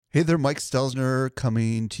Hey there, Mike Stelzner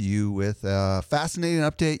coming to you with a fascinating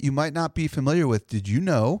update you might not be familiar with. Did you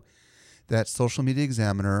know that Social Media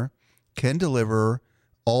Examiner can deliver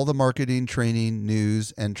all the marketing, training,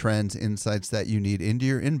 news, and trends insights that you need into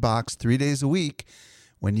your inbox 3 days a week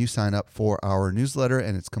when you sign up for our newsletter,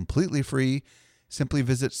 and it's completely free. Simply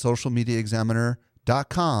visit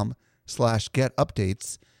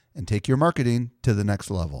socialmediaexaminer.com/get-updates and take your marketing to the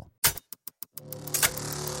next level.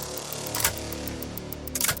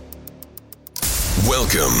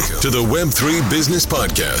 Welcome to the Web3 Business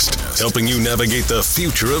Podcast, helping you navigate the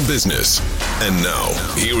future of business. And now,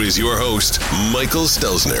 here is your host, Michael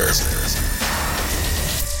Stelzner.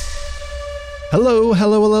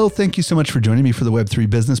 Hello. Thank you so much for joining me for the Web3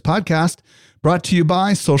 Business Podcast, brought to you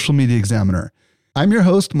by Social Media Examiner. I'm your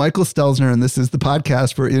host, Michael Stelzner, and this is the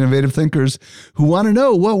podcast for innovative thinkers who want to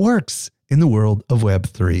know what works in the world of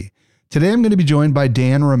Web3. Today, I'm going to be joined by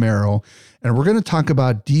Dan Romero, and we're going to talk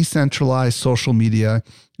about decentralized social media,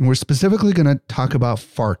 and we're specifically going to talk about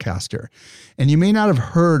Farcaster. And you may not have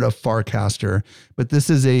heard of Farcaster, but this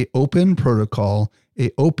is an open protocol, an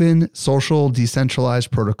open social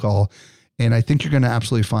decentralized protocol, and I think you're going to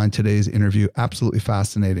absolutely find today's interview absolutely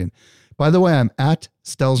fascinating. By the way, I'm at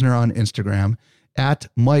Stelzner on Instagram, at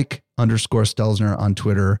Mike_Stelzner on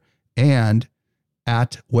Twitter, and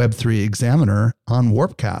at Web3 Examiner on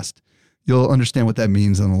Warpcast. You'll understand what that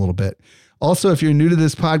means in a little bit. Also, if you're new to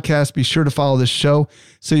this podcast, be sure to follow this show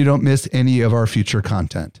so you don't miss any of our future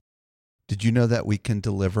content. Did you know that we can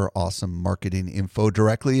deliver awesome marketing info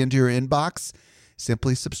directly into your inbox?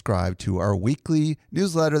 Simply subscribe to our weekly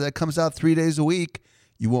newsletter that comes out 3 days a week.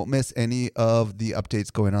 You won't miss any of the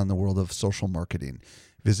updates going on in the world of social marketing.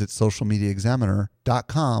 Visit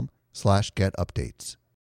socialmediaexaminer.com/get-updates.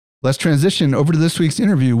 Let's transition over to this week's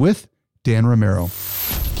interview with Dan Romero.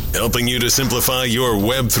 Helping you to simplify your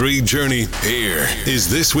Web3 journey, here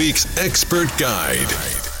is this week's expert guide.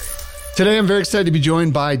 Today, I'm very excited to be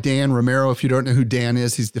joined by Dan Romero. If you don't know who Dan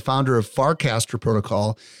is, he's the founder of Farcaster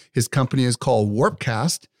Protocol. His company is called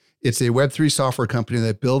Warpcast. It's a Web3 software company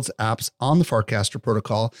that builds apps on the Farcaster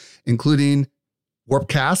Protocol, including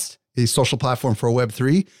Warpcast, a social platform for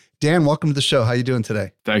Web3. Dan, welcome to the show. How are you doing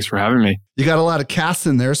today? Thanks for having me. You got a lot of casts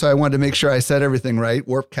in there, so I wanted to make sure I said everything right.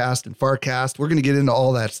 Warpcast and Farcast. We're going to get into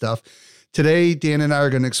all that stuff. Today, Dan and I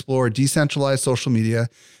are going to explore decentralized social media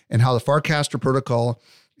and how the Farcaster protocol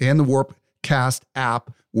and the Warpcast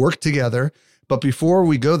app work together. But before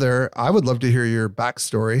we go there, I would love to hear your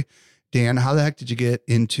backstory. Dan, how the heck did you get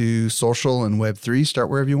into social and Web3? Start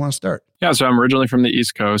wherever you want to start. Yeah, so I'm originally from the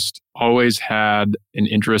East Coast, always had an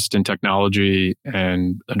interest in technology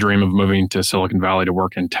and a dream of moving to Silicon Valley to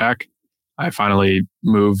work in tech. I finally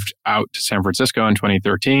moved out to San Francisco in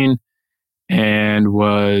 2013 and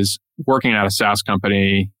was working at a SaaS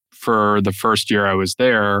company for the first year I was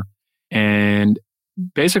there. And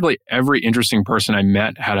basically every interesting person I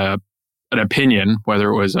met had an opinion, whether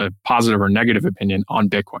it was a positive or negative opinion, on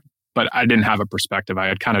Bitcoin. But I didn't have a perspective. I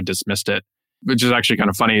had kind of dismissed it, which is actually kind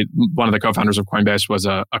of funny. One of the co-founders of Coinbase was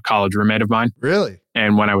a college roommate of mine. Really?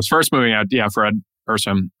 And when I was first moving out, Fred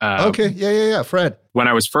Ursum. Fred. When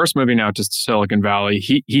I was first moving out to Silicon Valley,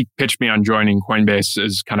 he pitched me on joining Coinbase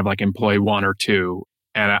as kind of like employee 1 or 2.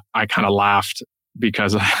 And I kind of laughed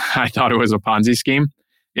because I thought it was a Ponzi scheme.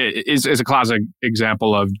 It is a classic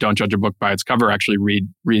example of don't judge a book by its cover. Actually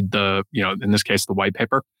read the, in this case, the white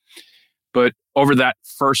paper. But over that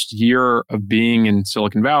first year of being in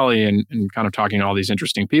Silicon Valley and kind of talking to all these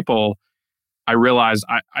interesting people, I realized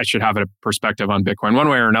I should have a perspective on Bitcoin one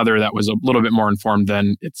way or another that was a little bit more informed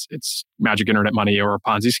than it's magic internet money or a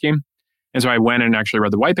Ponzi scheme. And so I went and actually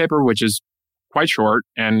read the white paper, which is quite short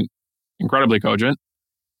and incredibly cogent.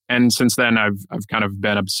 And since then, I've kind of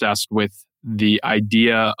been obsessed with the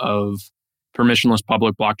idea of permissionless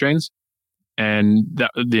public blockchains. And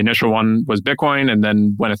the initial one was Bitcoin. And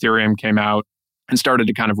then when Ethereum came out and started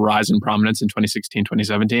to kind of rise in prominence in 2016,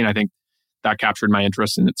 2017, I think that captured my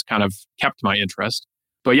interest and it's kind of kept my interest.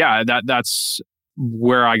 But yeah, that's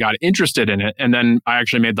where I got interested in it. And then I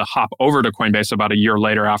actually made the hop over to Coinbase about a year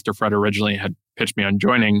later after Fred originally had pitched me on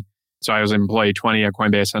joining. So I was employee 20 at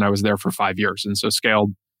Coinbase and I was there for 5 years. And so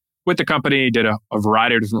scaled with the company, did a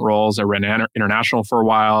variety of different roles. I ran international for a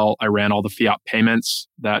while. I ran all the fiat payments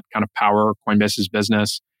that kind of power Coinbase's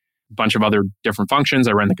business, a bunch of other different functions.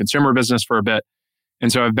 I ran the consumer business for a bit.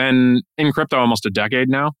 And so I've been in crypto almost a decade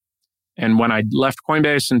now. And when I left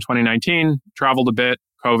Coinbase in 2019, traveled a bit,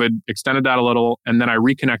 COVID extended that a little. And then I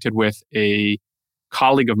reconnected with a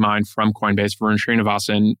colleague of mine from Coinbase, Varun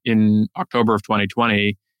Srinivasan, in October of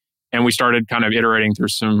 2020. And we started kind of iterating through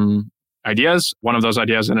some ideas. One of those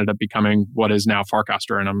ideas ended up becoming what is now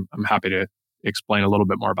Farcaster, and I'm happy to explain a little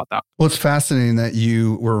bit more about that. Well, it's fascinating that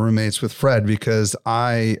you were roommates with Fred, because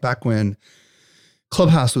back when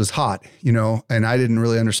Clubhouse was hot, and I didn't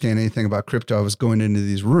really understand anything about crypto, I was going into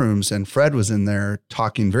these rooms and Fred was in there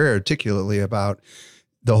talking very articulately about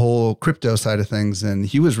the whole crypto side of things. And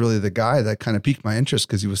he was really the guy that kind of piqued my interest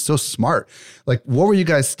because he was so smart. Like, what were you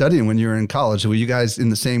guys studying when you were in college? Were you guys in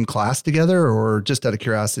the same class together, or just out of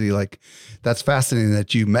curiosity? Like, that's fascinating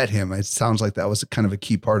that you met him. It sounds like that was kind of a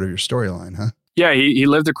key part of your storyline, huh? Yeah, he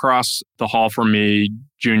lived across the hall from me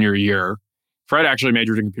junior year. Fred actually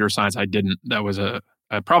majored in computer science. I didn't. That was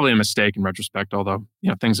probably a mistake in retrospect, although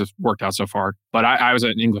things have worked out so far. But I was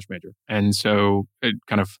an English major. And so it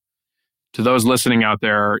kind of, to those listening out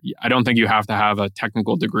there, I don't think you have to have a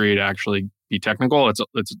technical degree to actually be technical.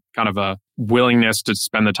 It's kind of a willingness to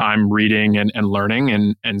spend the time reading and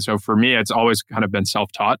learning. And so for me, it's always kind of been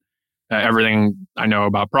self-taught. Everything I know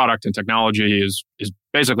about product and technology is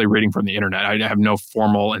basically reading from the internet. I have no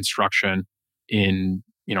formal instruction in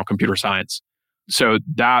computer science. So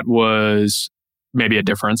that was maybe a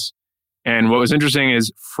difference. And what was interesting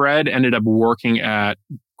is Fred ended up working at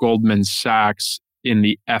Goldman Sachs in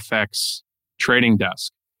the FX trading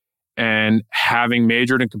desk, and having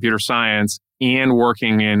majored in computer science and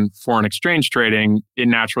working in foreign exchange trading, it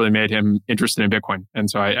naturally made him interested in Bitcoin. And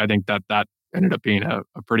so I think that ended up being a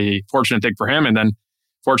pretty fortunate thing for him. And then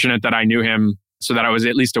fortunate that I knew him so that I was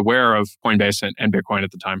at least aware of Coinbase and Bitcoin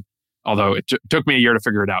at the time, although it took me a year to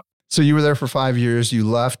figure it out. So you were there for 5 years. You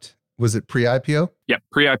left, was it pre-IPO? Yep,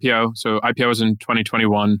 pre-IPO. So IPO was in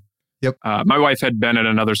 2021. Yep. My wife had been at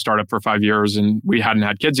another startup for 5 years and we hadn't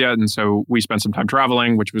had kids yet. And so we spent some time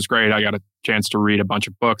traveling, which was great. I got a chance to read a bunch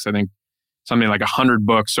of books. I think something like 100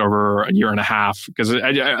 books over a year and a half, because I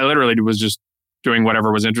literally was just doing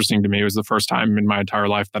whatever was interesting to me. It was the first time in my entire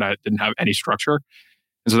life that I didn't have any structure.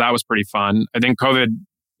 And so that was pretty fun. I think COVID,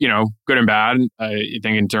 good and bad. I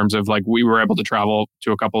think in terms of like, we were able to travel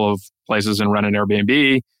to a couple of places and rent an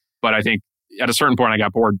Airbnb. But I think at a certain point I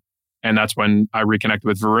got bored. And that's when I reconnected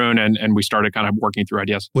with Varun and we started kind of working through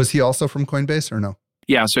ideas. Was he also from Coinbase or no?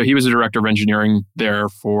 Yeah. So he was the director of engineering there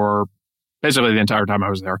for basically the entire time I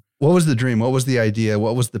was there. What was the dream? What was the idea?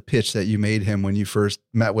 What was the pitch that you made him when you first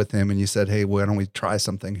met with him and you said, hey, why don't we try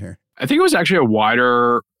something here? I think it was actually a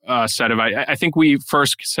wider set of, I think we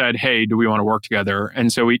first said, hey, do we want to work together?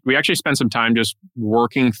 And so we actually spent some time just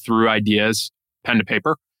working through ideas, pen to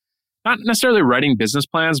paper, not necessarily writing business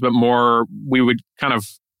plans, but more we would kind of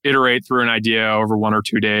iterate through an idea over 1 or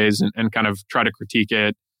 2 days and kind of try to critique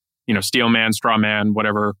it, steel man, straw man,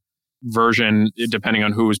 whatever version, depending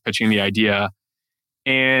on who was pitching the idea.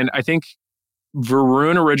 And I think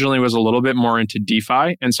Varun originally was a little bit more into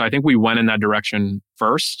DeFi. And so I think we went in that direction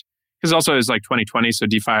first, because also it was like 2020. So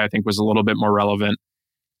DeFi, I think, was a little bit more relevant.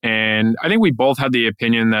 And I think we both had the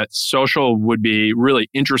opinion that social would be really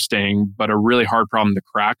interesting, but a really hard problem to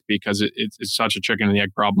crack because it's such a chicken and the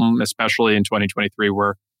egg problem, especially in 2023,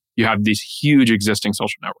 where you have these huge existing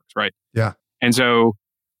social networks, right? Yeah. And so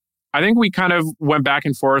I think we kind of went back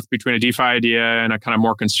and forth between a DeFi idea and a kind of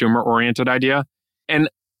more consumer-oriented idea. And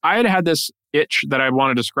I had this itch that I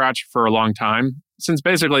wanted to scratch for a long time, since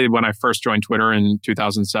basically when I first joined Twitter in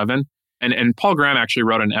 2007. And Paul Graham actually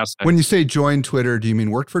wrote an essay. When you say join Twitter, do you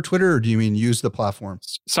mean work for Twitter or do you mean use the platform?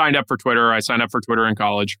 Signed up for Twitter. I signed up for Twitter in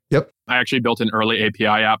college. Yep. I actually built an early API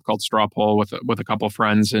app called Straw Poll with a couple of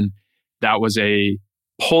friends. And that was a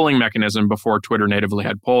polling mechanism before Twitter natively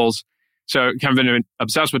had polls. So I've been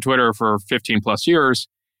obsessed with Twitter for 15 plus years.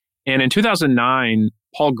 And in 2009,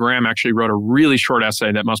 Paul Graham actually wrote a really short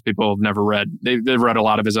essay that most people have never read. They've read a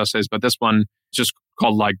lot of his essays, but this one is just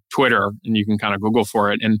called like Twitter, and you can kind of Google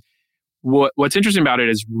for it. And what's interesting about it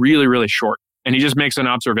is really, really short. And he just makes an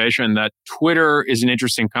observation that Twitter is an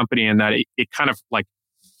interesting company in that it kind of like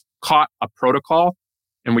caught a protocol,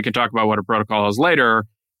 and we can talk about what a protocol is later,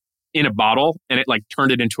 in a bottle, and it like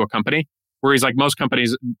turned it into a company. Where he's like, most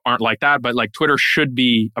companies aren't like that, but like Twitter should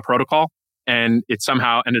be a protocol, and it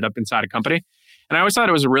somehow ended up inside a company. And I always thought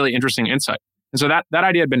it was a really interesting insight. And so that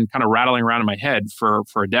idea had been kind of rattling around in my head for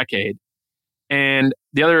a decade. And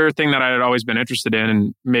the other thing that I had always been interested in,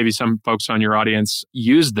 and maybe some folks on your audience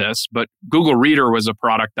use this, but Google Reader was a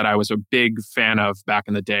product that I was a big fan of back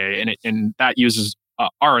in the day. And that uses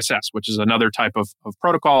RSS, which is another type of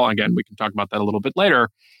protocol. Again, we can talk about that a little bit later.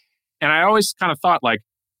 And I always kind of thought like,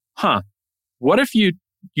 what if you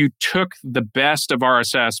took the best of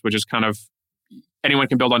RSS, which is kind of anyone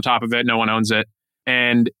can build on top of it, no one owns it,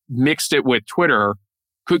 and mixed it with Twitter?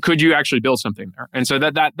 Could you actually build something there? And so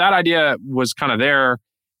that idea was kind of there.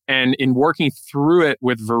 And in working through it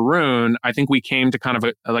with Varun, I think we came to kind of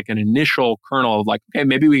like an initial kernel of like, okay,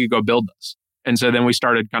 maybe we could go build this. And so then we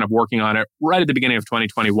started kind of working on it right at the beginning of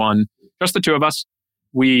 2021, just the two of us.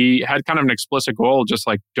 We had kind of an explicit goal, just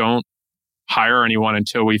like don't hire anyone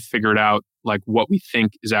until we figured out like what we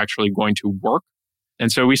think is actually going to work.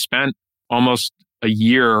 And so we spent almost a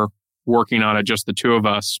year working on it, just the two of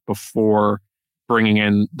us, before bringing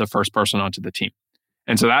in the first person onto the team.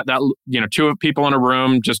 And so that two people in a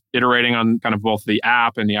room just iterating on kind of both the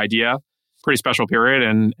app and the idea, pretty special period.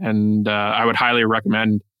 And I would highly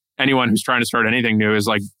recommend anyone who's trying to start anything new is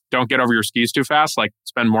like, don't get over your skis too fast. Like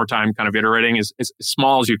spend more time kind of iterating as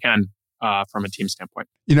small as you can from a team standpoint.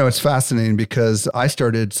 It's fascinating because I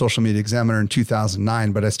started Social Media Examiner in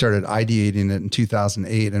 2009, but I started ideating it in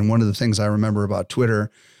 2008. And one of the things I remember about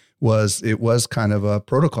Twitter was it was kind of a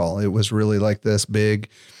protocol. It was really like this big,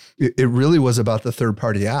 it really was about the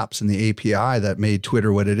third-party apps and the API that made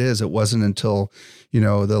Twitter what it is. It wasn't until,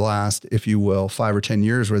 the last, if you will, 5 or 10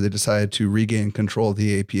 years where they decided to regain control of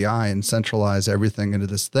the API and centralize everything into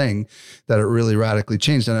this thing that it really radically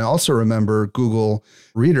changed. And I also remember Google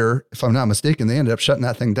Reader, if I'm not mistaken, they ended up shutting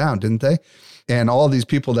that thing down, didn't they? And all these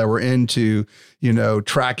people that were into,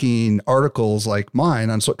 tracking articles like mine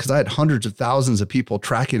because I had hundreds of thousands of people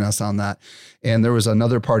tracking us on that. And there was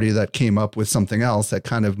another party that came up with something else that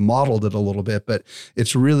kind of modeled it a little bit. But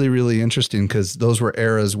it's really, really interesting because those were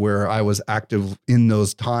eras where I was active in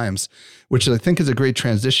those times, which I think is a great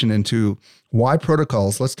transition into why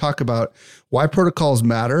protocols. Let's talk about why protocols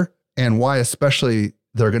matter and why especially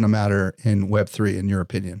they're going to matter in Web3, in your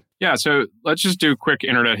opinion. Yeah. So let's just do quick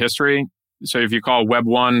internet history. So if you call Web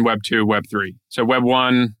 1, Web 2, Web 3. So Web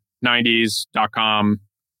 1, 90s, .com,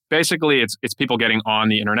 basically it's people getting on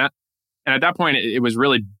the internet. And at that point, it was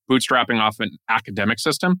really bootstrapping off an academic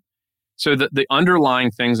system. So the underlying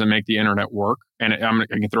things that make the internet work, and I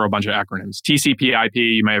can throw a bunch of acronyms. TCP IP,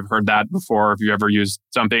 you may have heard that before if you ever used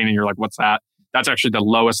something and you're like, what's that? That's actually the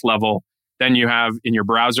lowest level. Then you have in your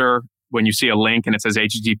browser, when you see a link and it says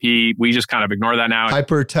HTTP, we just kind of ignore that now.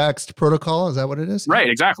 Hypertext protocol, is that what it is? Right,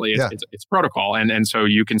 exactly. It's protocol. And so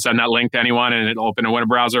you can send that link to anyone and it'll open a web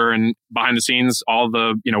browser, and behind the scenes, all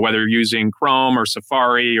the, whether you're using Chrome or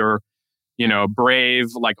Safari or, Brave,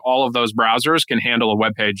 like all of those browsers can handle a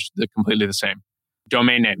web page completely the same.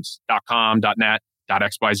 Domain names, .com, .net,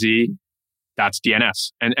 .xyz, that's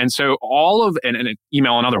DNS. And so all of, and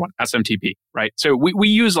email, another one, SMTP, right? So we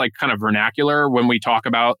use like kind of vernacular when we talk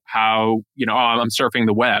about how, I'm surfing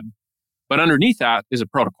the web, but underneath that is a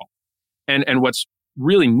protocol. And what's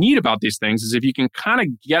really neat about these things is if you can kind of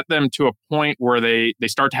get them to a point where they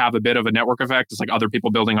start to have a bit of a network effect, it's like other people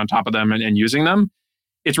building on top of them and using them,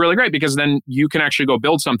 it's really great because then you can actually go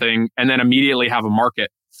build something and then immediately have a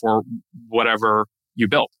market for whatever you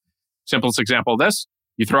built. Simplest example of this,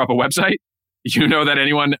 you throw up a website, that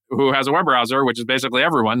anyone who has a web browser, which is basically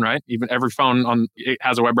everyone, right? Even every phone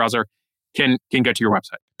has a web browser, can get to your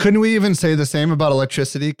website. Couldn't we even say the same about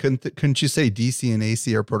electricity? Couldn't you say DC and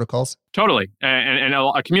AC are protocols? Totally. And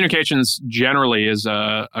communications generally is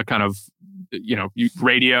a kind of,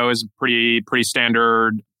 radio is pretty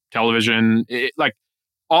standard, television,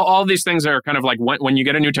 all these things are kind of like when you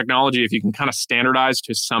get a new technology, if you can kind of standardize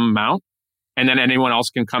to some amount, and then anyone else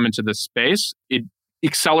can come into the space, it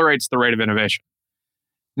accelerates the rate of innovation.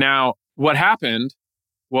 Now, what happened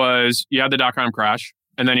was you had the .com crash,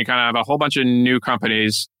 and then you kind of have a whole bunch of new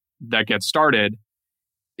companies that get started,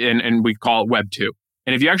 and we call it Web 2.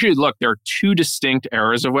 And if you actually look, there are two distinct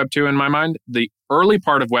eras of Web 2 in my mind. The early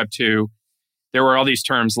part of Web 2, there were all these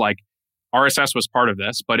terms like RSS was part of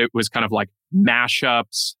this, but it was kind of like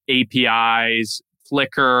mashups, APIs,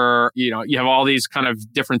 Flickr, you have all these kind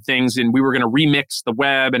of different things, and we were going to remix the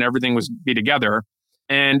web and everything was be together.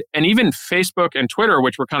 And even Facebook and Twitter,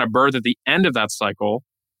 which were kind of birthed at the end of that cycle,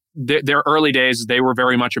 their early days, they were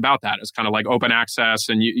very much about that. It's kind of like open access,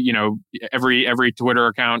 and every Twitter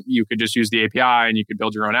account, you could just use the API and you could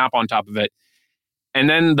build your own app on top of it. And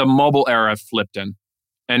then the mobile era flipped in.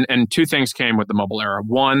 And two things came with the mobile era.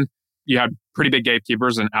 One, you had pretty big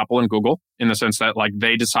gatekeepers in Apple and Google in the sense that like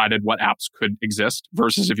they decided what apps could exist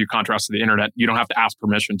versus if you contrast to the internet, you don't have to ask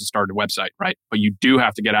permission to start a website, right? But you do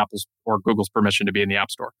have to get Apple's or Google's permission to be in the App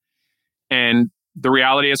Store. And the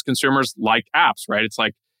reality is consumers like apps, right? It's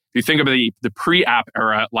like, if you think of the pre-app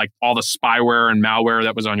era, like all the spyware and malware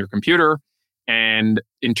that was on your computer, and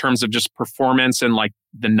in terms of just performance and like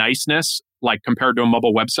the niceness, like compared to a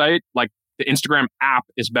mobile website, like the Instagram app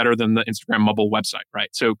is better than the Instagram mobile website, right?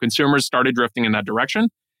 So consumers started drifting in that direction.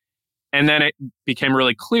 And then it became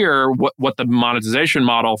really clear what the monetization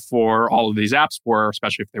model for all of these apps were,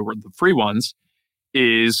 especially if they were the free ones,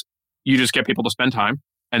 is you just get people to spend time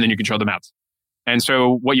and then you can show them ads. And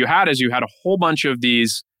so what you had is you had a whole bunch of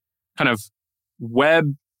these kind of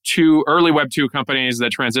web two early Web 2 companies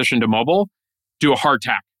that transitioned to mobile do a hard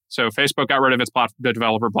tack. So Facebook got rid of its the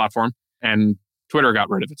developer platform, and Twitter got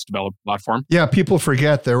rid of its developer platform. Yeah, people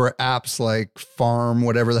forget there were apps like Farm,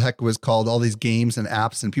 whatever the heck it was called, all these games and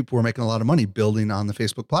apps, and people were making a lot of money building on the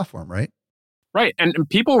Facebook platform, right? Right. And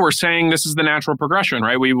people were saying this is the natural progression,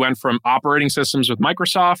 right? We went from operating systems with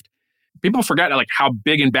Microsoft. People forget like how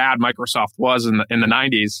big and bad Microsoft was in the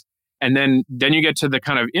 90s. And then you get to the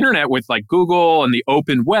kind of internet with like Google and the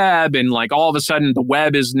open web, and like all of a sudden the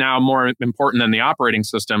web is now more important than the operating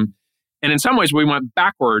system. And in some ways we went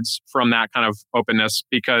backwards from that kind of openness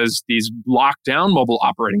because these locked down mobile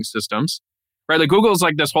operating systems, right? Like Google's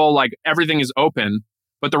like this whole like everything is open,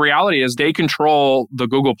 but the reality is they control the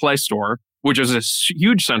Google Play Store, which is a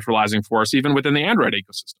huge centralizing force even within the Android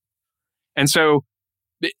ecosystem. And so,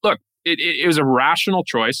 look, it was a rational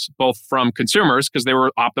choice, both from consumers, because they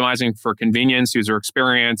were optimizing for convenience, user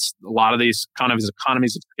experience, a lot of these kind of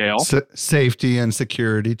economies of scale. Safety and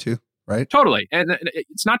security too, right? Totally. And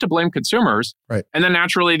it's not to blame consumers. Right. And then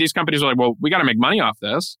naturally, these companies are like, well, we got to make money off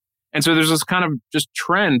this. And so there's this kind of just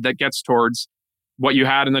trend that gets towards what you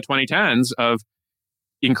had in the 2010s of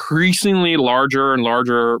increasingly larger and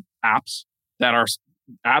larger apps that are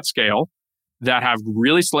at scale, that have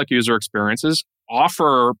really slick user experiences,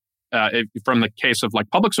 offer, from the case of like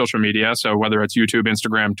public social media, so whether it's YouTube,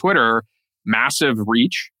 Instagram, Twitter, massive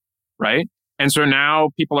reach, right? And so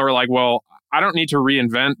now people are like, well, I don't need to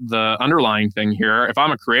reinvent the underlying thing here. If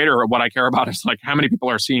I'm a creator, what I care about is like how many people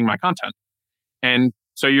are seeing my content. And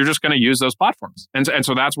so you're just going to use those platforms. And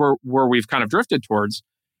so that's where we've kind of drifted towards.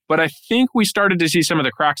 But I think we started to see some of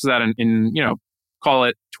the cracks of that in call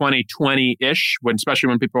it 2020-ish, especially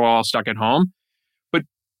when people were all stuck at home.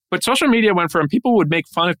 But social media went from people would make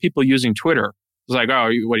fun of people using Twitter. It was like, oh,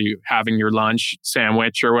 what are you having your lunch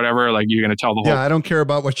sandwich or whatever? Like you're going to tell the whole... Yeah, I don't care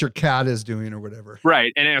about what your cat is doing or whatever.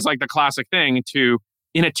 Right. And it was like the classic thing to,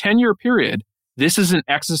 in a 10-year period, this is an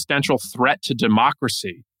existential threat to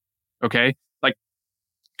democracy. Okay? Like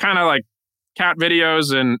kind of like cat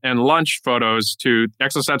videos and lunch photos to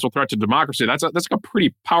existential threat to democracy. That's like a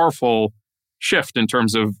pretty powerful shift in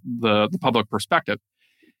terms of the public perspective.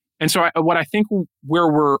 And so what I think where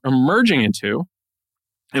we're emerging into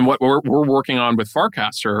and what we're working on with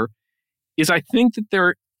Farcaster is I think that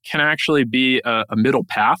there can actually be a middle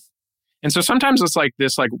path. And so sometimes it's like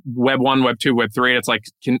this like Web 1, Web 2, Web 3, it's like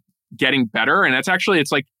getting better. And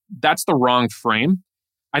it's like that's the wrong frame.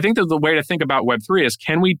 I think that the way to think about Web 3 is,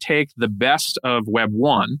 can we take the best of Web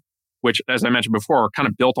 1, which, as I mentioned before, are kind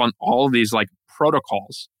of built on all of these like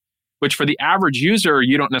protocols, which for the average user,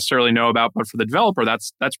 you don't necessarily know about, but for the developer,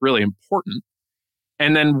 that's really important.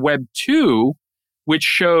 And then Web 2, which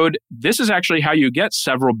showed this is actually how you get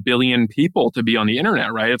several billion people to be on the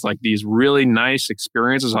internet, right? It's like these really nice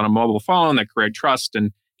experiences on a mobile phone that create trust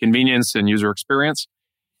and convenience and user experience.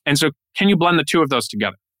 And so can you blend the two of those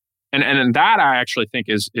together? And that I actually think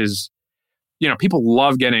is people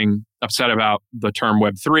love getting upset about the term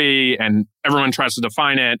Web3, and everyone tries to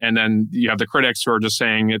define it. And then you have the critics who are just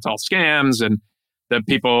saying it's all scams, and the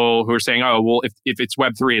people who are saying, oh, well, if it's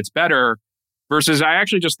Web3, it's better. Versus I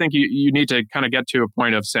actually just think you need to kind of get to a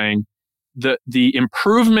point of saying the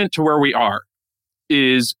improvement to where we are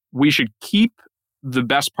is we should keep the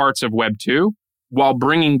best parts of Web 2 while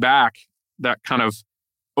bringing back that kind of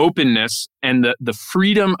openness and the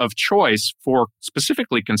freedom of choice for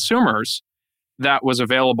specifically consumers that was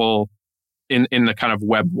available in the kind of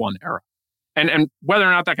Web 1 era. And whether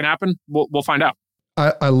or not that can happen, we'll find out.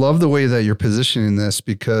 I love the way that you're positioning this,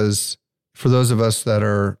 because for those of us that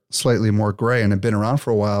are slightly more gray and have been around for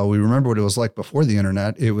a while, we remember what it was like before the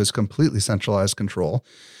internet. It was completely centralized control.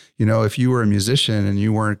 You know, if you were a musician and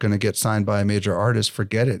you weren't going to get signed by a major artist,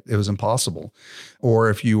 forget it. It was impossible. Or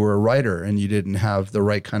if you were a writer and you didn't have the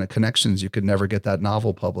right kind of connections, you could never get that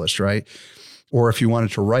novel published, right? Or if you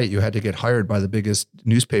wanted to write, you had to get hired by the biggest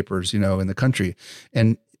newspapers, in the country.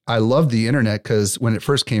 And I love the internet because when it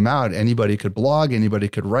first came out, anybody could blog, anybody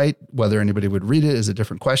could write. Whether anybody would read it is a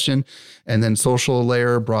different question. And then social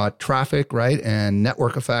layer brought traffic, right? And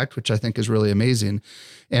network effect, which I think is really amazing.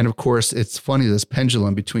 And of course, it's funny, this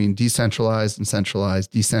pendulum between decentralized and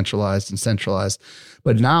centralized, decentralized and centralized.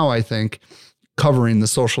 But now I think covering the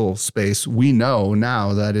social space, we know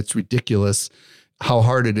now that it's ridiculous how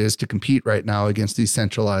hard it is to compete right now against these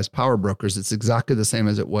centralized power brokers. It's exactly the same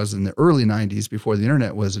as it was in the early 90s before the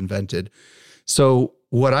internet was invented. So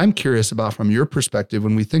what I'm curious about from your perspective,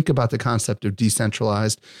 when we think about the concept of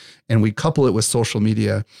decentralized and we couple it with social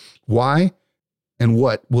media, why and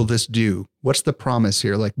what will this do? What's the promise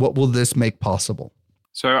here? Like, what will this make possible?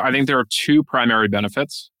 So I think there are two primary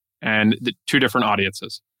benefits and two different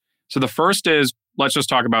audiences. So the first is let's just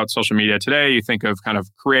talk about social media today. You think of kind of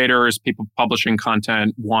creators, people publishing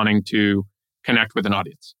content, wanting to connect with an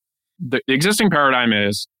audience. The existing paradigm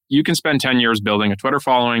is you can spend 10 years building a Twitter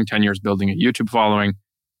following, 10 years building a YouTube following,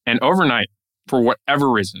 and overnight, for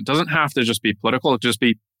whatever reason, it doesn't have to just be political,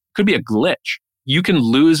 could be a glitch. You can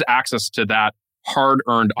lose access to that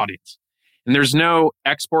hard-earned audience. And there's no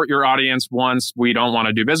export your audience once, we don't want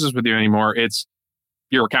to do business with you anymore. It's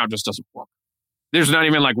your account just doesn't work. There's not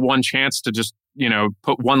even like one chance to just,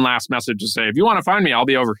 put one last message to say, if you want to find me, I'll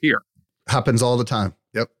be over here. Happens all the time.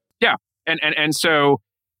 Yep. Yeah. And so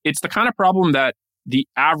it's the kind of problem that the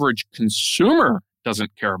average consumer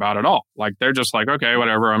doesn't care about at all. Like they're just like, okay,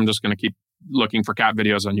 whatever, I'm just going to keep looking for cat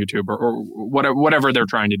videos on YouTube or whatever they're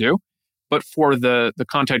trying to do. But for the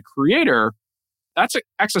content creator, that's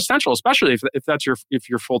existential, especially if that's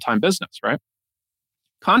your full-time business, right?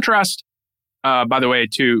 Contrast, by the way,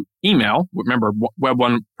 to email. Remember Web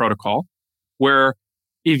 1 protocol, where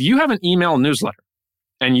if you have an email newsletter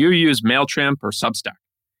and you use MailChimp or Substack,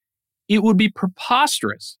 it would be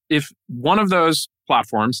preposterous if one of those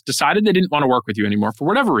platforms decided they didn't want to work with you anymore for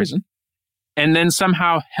whatever reason, and then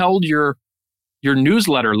somehow held your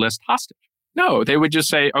newsletter list hostage. No, they would just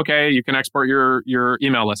say, okay, you can export your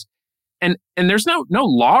email list. And there's no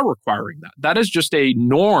law requiring that. That is just a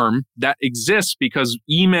norm that exists because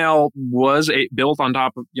email was built on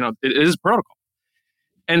top of, it is protocol.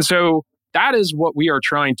 And so that is what we are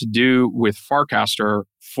trying to do with Farcaster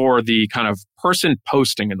for the kind of person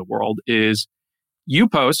posting in the world is you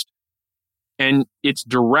post and it's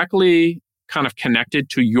directly kind of connected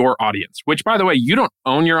to your audience, which by the way, you don't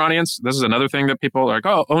own your audience. This is another thing that people are like,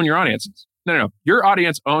 oh, own your audience. No. Your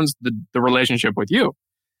audience owns the relationship with you.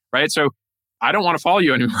 Right. So I don't want to follow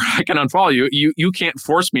you anymore. I can unfollow you. You can't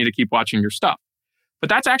force me to keep watching your stuff. But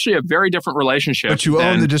that's actually a very different relationship. But you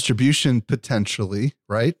own the distribution potentially,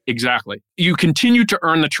 right? Exactly. You continue to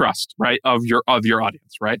earn the trust, right, of your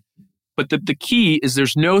audience, right? But the key is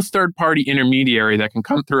there's no third party intermediary that can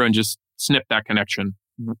come through and just snip that connection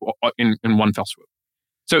in one fell swoop.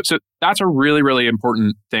 So that's a really, really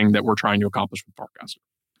important thing that we're trying to accomplish with Farcaster.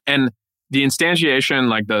 And the instantiation,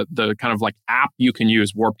 like the kind of like app you can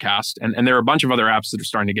use, Warpcast, and there are a bunch of other apps that are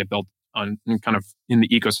starting to get built on kind of in the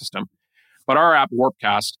ecosystem. But our app,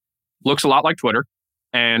 Warpcast, looks a lot like Twitter.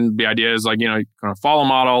 And the idea is like, kind of follow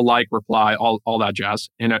model, like, reply, all that jazz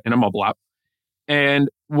in a mobile app. And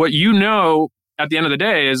what at the end of the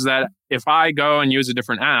day is that if I go and use a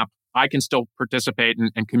different app, I can still participate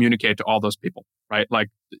and communicate to all those people, right? Like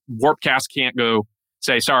Warpcast can't go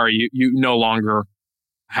say, sorry, you no longer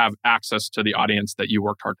have access to the audience that you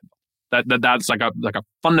worked hard to build. That's like a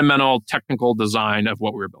fundamental technical design of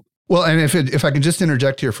what we were building. Well, and if I can just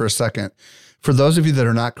interject here for a second, for those of you that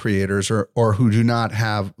are not creators or who do not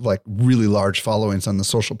have like really large followings on the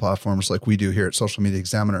social platforms like we do here at Social Media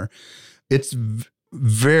Examiner, it's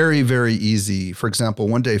very, very easy. For example,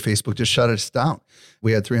 one day Facebook just shut us down.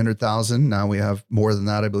 We had 300,000. Now we have more than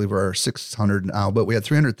that. I believe we're 600 now, but we had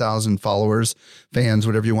 300,000 followers, fans,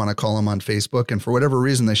 whatever you want to call them on Facebook. And for whatever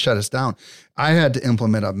reason, they shut us down. I had to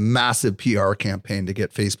implement a massive PR campaign to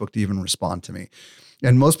get Facebook to even respond to me.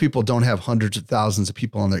 And most people don't have hundreds of thousands of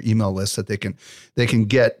people on their email list that they can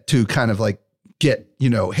get to kind of like get,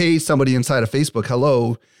 hey, somebody inside of Facebook,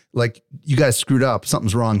 hello, like you guys screwed up.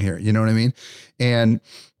 Something's wrong here. You know what I mean? And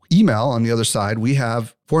email on the other side, we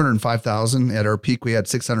have 405,000. At our peak, we had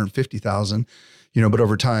 650,000, but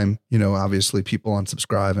over time, obviously people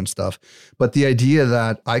unsubscribe and stuff. But the idea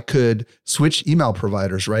that I could switch email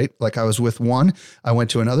providers, right? Like I was with one, I went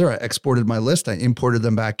to another, I exported my list, I imported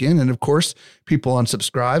them back in. And of course, people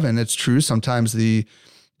unsubscribe. And it's true. Sometimes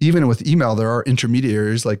even with email, there are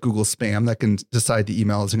intermediaries like Google Spam that can decide the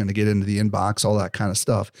email isn't going to get into the inbox, all that kind of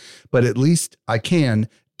stuff. But at least I can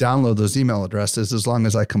download those email addresses as long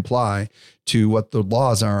as I comply to what the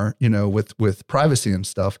laws are, with privacy and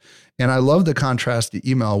stuff. And I love the contrast to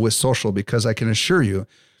email with social because I can assure you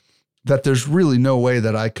that there's really no way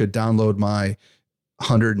that I could download my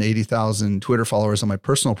 180,000 Twitter followers on my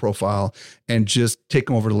personal profile and just take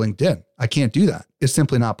them over to LinkedIn. I can't do that. It's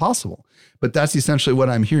simply not possible. But that's essentially what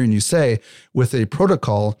I'm hearing you say with a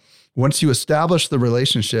protocol. Once you establish the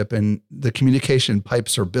relationship and the communication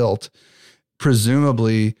pipes are built,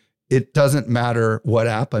 presumably it doesn't matter what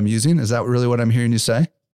app I'm using. Is that really what I'm hearing you say?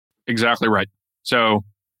 Exactly right. So,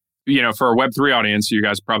 for a Web3 audience, you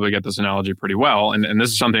guys probably get this analogy pretty well. And this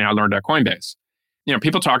is something I learned at Coinbase.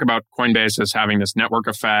 People talk about Coinbase as having this network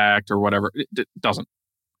effect or whatever. It doesn't.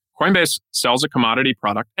 Coinbase sells a commodity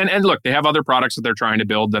product. And look, they have other products that they're trying to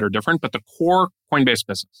build that are different, but the core Coinbase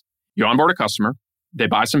business, you onboard a customer, they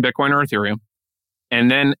buy some Bitcoin or Ethereum,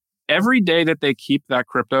 and then every day that they keep that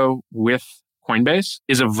crypto with Coinbase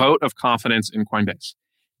is a vote of confidence in Coinbase.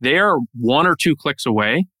 They are 1 or 2 clicks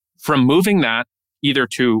away from moving that either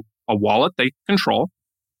to a wallet they control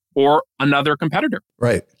or another competitor.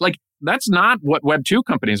 Right. Like, that's not what Web 2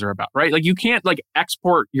 companies are about, right? Like, you can't like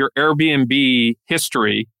export your Airbnb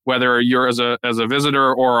history, whether you're as a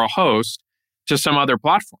visitor or a host, to some other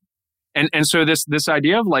platform. And so this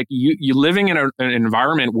idea of like you living in an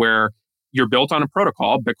environment where you're built on a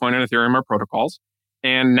protocol, Bitcoin and Ethereum are protocols,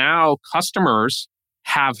 and now customers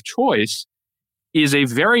have choice is a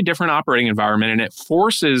very different operating environment, and it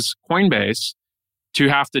forces Coinbase to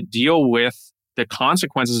have to deal with the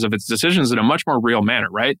consequences of its decisions in a much more real manner,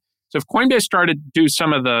 right? So if Coinbase started to do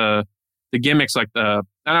some of the gimmicks like and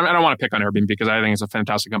I don't want to pick on Airbnb because I think it's a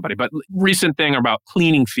fantastic company, but recent thing about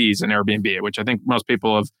cleaning fees in Airbnb, which I think most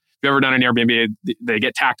people have, if you've ever done an Airbnb, they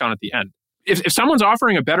get tacked on at the end. If someone's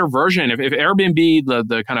offering a better version, if Airbnb,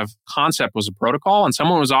 the kind of concept was a protocol and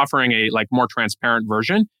someone was offering a like more transparent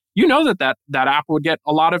version, you know that app would get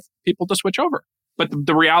a lot of people to switch over. But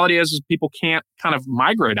the reality is people can't kind of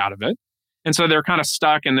migrate out of it. And so they're kind of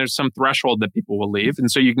stuck and there's some threshold that people will leave.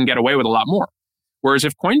 And so you can get away with a lot more. Whereas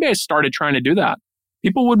if Coinbase started trying to do that,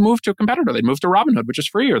 people would move to a competitor. They'd move to Robinhood, which is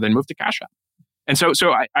free, or they'd move to Cash App. And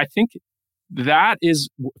so I think that is,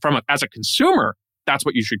 as a consumer, that's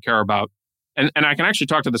what you should care about. And I can actually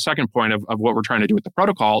talk to the second point of what we're trying to do with the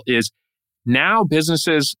protocol is now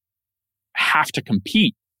businesses have to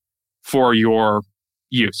compete for your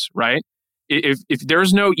use, right? If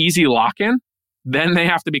there's no easy lock-in, then they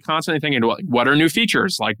have to be constantly thinking, well, what are new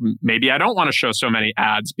features? Like maybe I don't want to show so many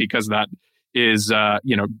ads because that is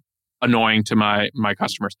annoying to my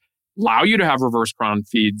customers. Allow you to have reverse cron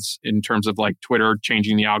feeds in terms of like Twitter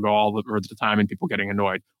changing the algo all the time and people getting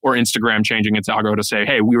annoyed, or Instagram changing its algo to say,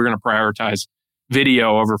 hey, we were going to prioritize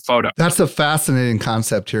video over photo. That's a fascinating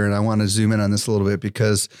concept here. And I want to zoom in on this a little bit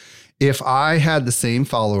because if I had the same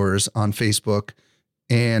followers on Facebook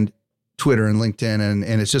and Twitter and LinkedIn,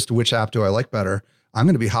 and it's just which app do I like better, I'm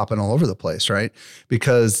going to be hopping all over the place, right?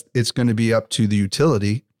 Because it's going to be up to the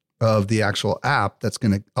utility of the actual app that's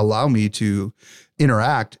going to allow me to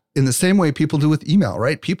interact in the same way people do with email,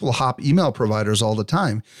 right? People hop email providers all the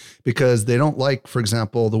time because they don't like, for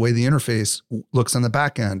example, the way the interface looks on the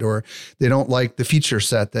back end, or they don't like the feature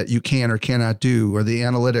set that you can or cannot do, or the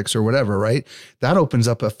analytics or whatever, right? That opens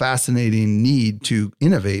up a fascinating need to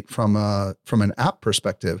innovate from an app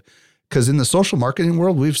perspective. Because in the social marketing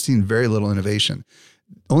world, we've seen very little innovation.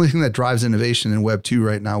 The only thing that drives innovation in Web 2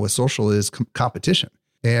 right now with social is competition.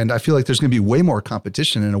 And I feel like there's going to be way more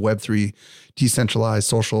competition in a Web3 decentralized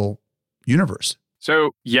social universe.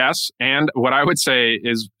 So yes, and what I would say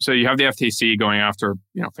is, so you have the FTC going after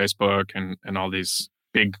Facebook and all these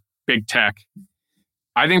big tech.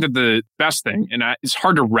 I think that the best thing, and it's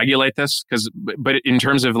hard to regulate this but in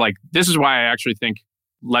terms of like, this is why I actually think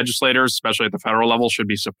legislators, especially at the federal level, should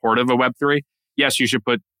be supportive of Web3. Yes, you should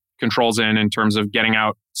put controls in terms of getting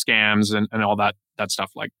out scams and all that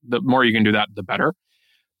stuff. Like the more you can do that, the better.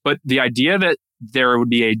 But the idea that there would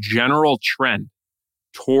be a general trend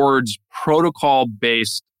towards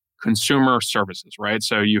protocol-based consumer services, right?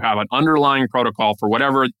 So you have an underlying protocol for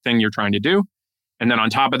whatever thing you're trying to do. And then on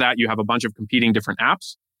top of that, you have a bunch of competing different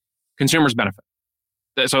apps. Consumers benefit.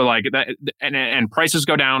 So like that, and prices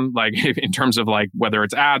go down, like in terms of like whether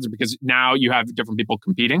it's ads, because now you have different people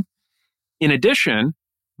competing. In addition,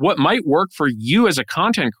 what might work for you as a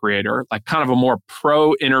content creator, like kind of a more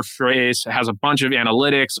pro interface, has a bunch of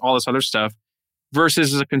analytics, all this other stuff,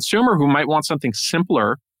 versus as a consumer who might want something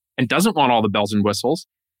simpler and doesn't want all the bells and whistles.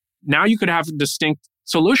 Now you could have distinct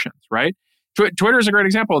solutions, right? Twitter is a great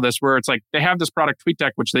example of this, where it's like they have this product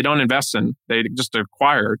TweetDeck, which they don't invest in, they just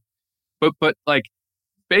acquired. But like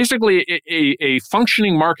basically a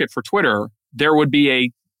functioning market for Twitter, there would be a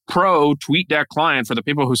pro TweetDeck client for the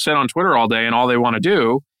people who sit on Twitter all day and all they want to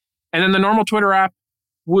do. And then the normal Twitter app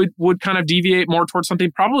would kind of deviate more towards something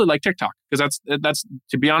probably like TikTok, because that's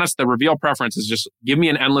to be honest, the reveal preference is just give me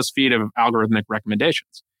an endless feed of algorithmic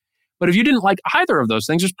recommendations. But if you didn't like either of those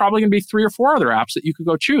things, there's probably going to be 3 or 4 other apps that you could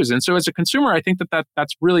go choose. And so as a consumer, I think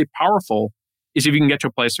that's really powerful, is if you can get to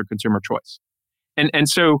a place of consumer choice. And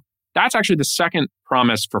so that's actually the second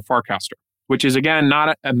promise for Farcaster, which is, again,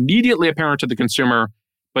 not immediately apparent to the consumer,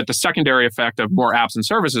 but the secondary effect of more apps and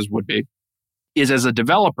services would be, is as a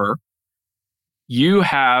developer, you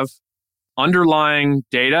have underlying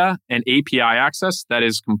data and API access that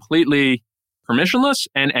is completely permissionless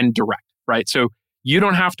and direct, right? So you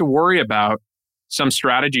don't have to worry about some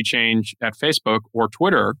strategy change at Facebook or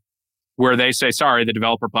Twitter where they say, sorry, the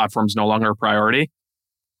developer platform is no longer a priority.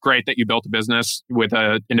 Great that you built a business with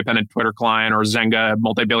an independent Twitter client, or Zynga, a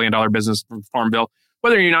multi-billion-dollar business from Farmville.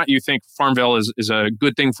 whether or not you think Farmville is a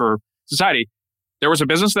good thing for society, there was a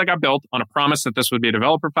business that got built on a promise that this would be a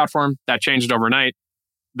developer platform. That changed overnight.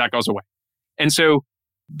 That goes away. And so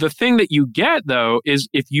the thing that you get, though, is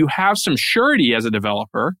if you have some surety as a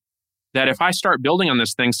developer that if I start building on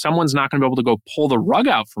this thing, someone's not going to be able to go pull the rug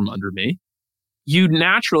out from under me, you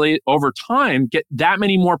naturally, over time, get that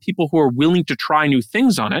many more people who are willing to try new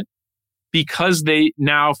things on it because they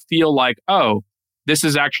now feel like, oh, this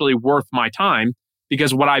is actually worth my time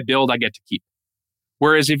because what I build, I get to keep.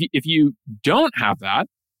 Whereas if you don't have that,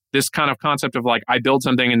 this kind of concept of like, I build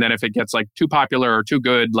something and then if it gets like too popular or too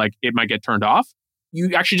good, like it might get turned off, you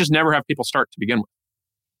actually just never have people start to begin with.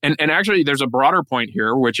 And actually, there's a broader point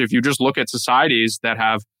here, which if you just look at societies that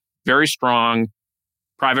have very strong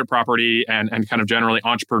private property and kind of generally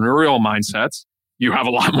entrepreneurial mindsets, you have a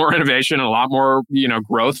lot more innovation and a lot more,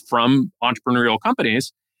 growth from entrepreneurial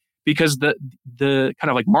companies because the kind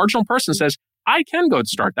of like marginal person says, I can go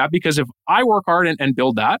start that because if I work hard and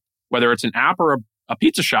build that, whether it's an app or a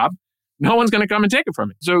pizza shop, no one's going to come and take it from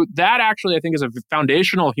me. So that actually, I think, is a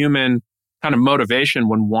foundational human kind of motivation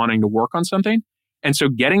when wanting to work on something. And so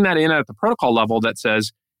getting that in at the protocol level that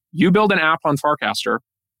says, you build an app on Farcaster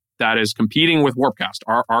that is competing with Warpcast,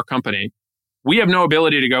 our company, we have no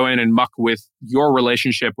ability to go in and muck with your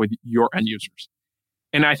relationship with your end users.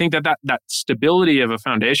 And I think that stability of a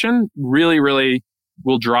foundation really, really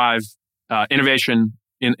will drive innovation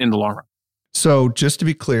in the long run. So just to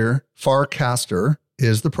be clear, Farcaster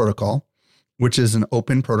is the protocol, which is an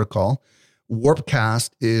open protocol.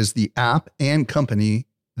 Warpcast is the app and company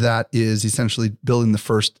that is essentially building the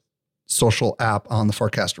first social app on the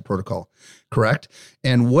Farcaster protocol, correct?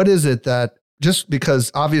 And what is it that, just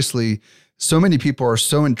because obviously so many people are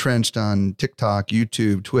so entrenched on TikTok,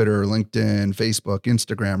 YouTube, Twitter, LinkedIn, Facebook,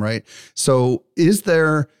 Instagram, right? So is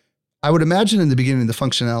there, I would imagine in the beginning, the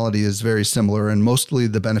functionality is very similar and mostly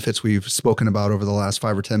the benefits we've spoken about over the last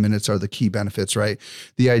 5 or 10 minutes are the key benefits, right?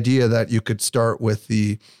 The idea that you could start with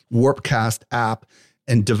the Warpcast app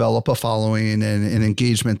and develop a following and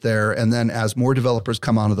engagement there. And then as more developers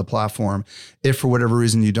come onto the platform, if for whatever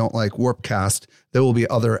reason you don't like Warpcast, there will be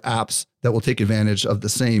other apps that will take advantage of the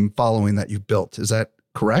same following that you've built. Is that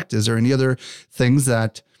correct? Is there any other things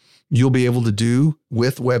that you'll be able to do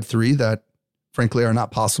with Web3 that frankly are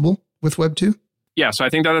not possible with Web 2? Yeah, so I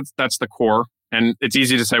think that's the core. And it's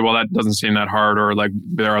easy to say, well, that doesn't seem that hard, or like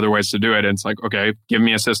there are other ways to do it. And it's like, okay, give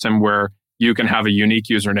me a system where you can have a unique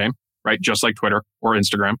username, right? Just like Twitter or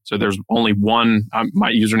Instagram. So there's only one,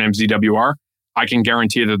 my username is DWR. I can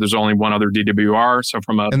guarantee that there's only one other DWR. So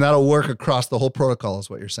and that'll work across the whole protocol is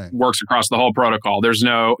what you're saying. Works across the whole protocol. There's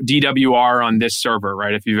no DWR on this server,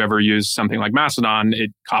 right? If you've ever used something like Mastodon,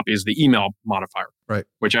 it copies the email modifier, right?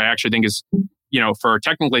 Which I actually think is, for a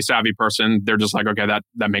technically savvy person, they're just like, okay,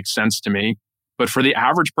 that makes sense to me. But for the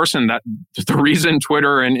average person, that the reason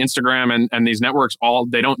Twitter and Instagram and these networks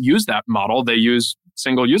they don't use that model, they use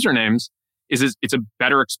single usernames, is it's a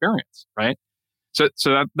better experience, right? So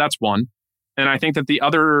that's one. And I think that the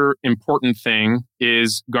other important thing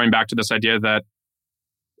is going back to this idea that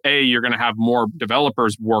you're going to have more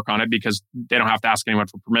developers work on it because they don't have to ask anyone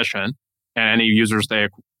for permission, and any users they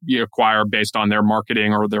acquire based on their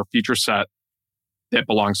marketing or their feature set, that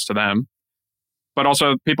belongs to them. But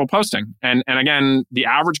also people posting. And again, the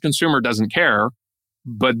average consumer doesn't care,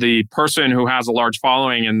 but the person who has a large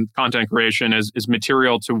following and content creation is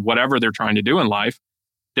material to whatever they're trying to do in life,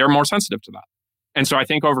 they're more sensitive to that. And so I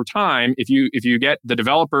think over time, if you get the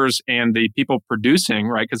developers and the people producing,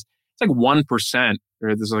 right, because it's like 1%,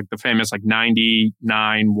 or there's like the famous like 99-1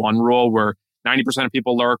 rule where 90% of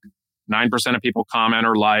people lurk, 9% of people comment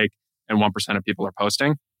or like, and 1% of people are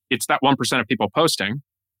posting. It's that 1% of people posting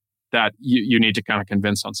that you need to kind of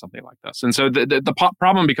convince on something like this. And so the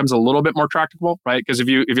problem becomes a little bit more tractable, right? Because if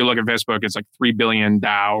you look at Facebook, it's like 3 billion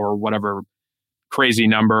DAO or whatever crazy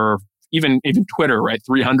number, even Twitter, right?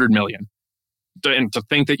 300 million. And to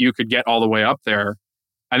think that you could get all the way up there,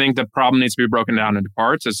 I think the problem needs to be broken down into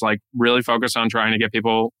parts. It's like really focus on trying to get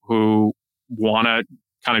people who want to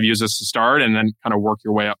kind of use this to start and then kind of work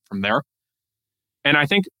your way up from there. And I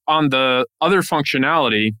think on the other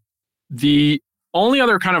functionality, the only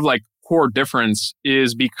other kind of like core difference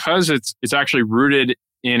is because it's actually rooted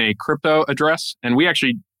in a crypto address. And we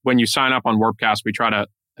actually, when you sign up on Warpcast, we try to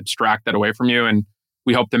abstract that away from you. And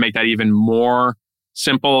we hope to make that even more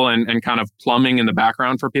simple and kind of plumbing in the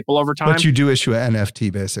background for people over time. But you do issue an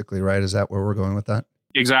NFT basically, right? Is that where we're going with that?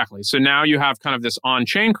 Exactly. So now you have kind of this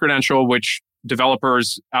on-chain credential, which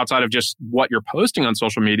developers outside of just what you're posting on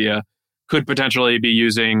social media could potentially be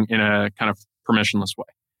using in a kind of permissionless way.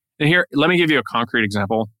 And here, let me give you a concrete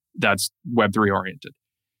example that's Web3 oriented.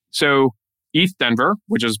 So ETH Denver,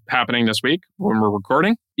 which is happening this week when we're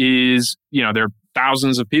recording, is, there are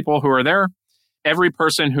thousands of people who are there. Every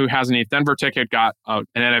person who has an ETH Denver ticket got an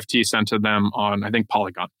NFT sent to them on, I think,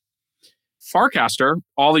 Polygon. Farcaster,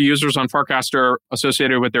 all the users on Farcaster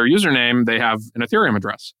associated with their username, they have an Ethereum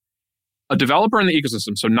address. A developer in the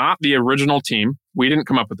ecosystem, so not the original team, we didn't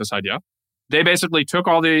come up with this idea. They basically took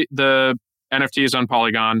all the NFTs on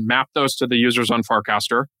Polygon, mapped those to the users on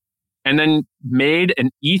Farcaster, and then made an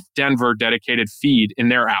ETH Denver dedicated feed in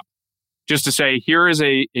their app. Just to say, here is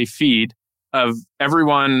a feed of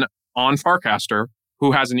everyone on Farcaster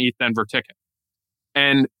who has an ETH Denver ticket.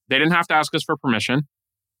 And they didn't have to ask us for permission.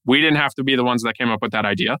 We didn't have to be the ones that came up with that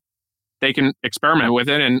idea. They can experiment with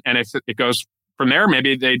it. And if it goes from there,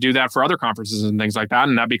 maybe they do that for other conferences and things like that,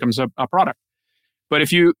 and that becomes a product. But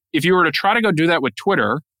if you were to try to go do that with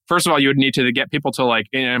Twitter, first of all, you would need to get people to, like,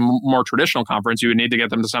 in a more traditional conference, you would need to get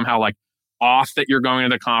them to somehow like off that you're going to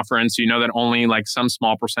the conference. That only like some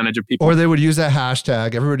small percentage of people. Or they would use a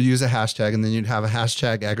hashtag. Everybody would use a hashtag, and then you'd have a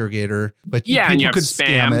hashtag aggregator. But yeah, and you have could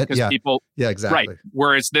spam it. because people. Yeah, exactly. Right.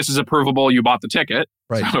 Whereas this is approvable, you bought the ticket.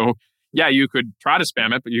 Right. So yeah, you could try to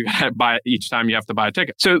spam it, but you got to buy it each time you have to buy a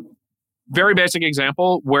ticket. So very basic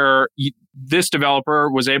example where this developer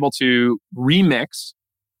was able to remix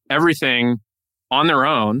everything on their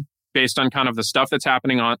own based on kind of the stuff that's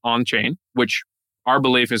happening on chain, which our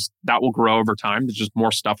belief is that will grow over time. There's just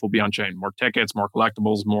more stuff will be on chain, more tickets, more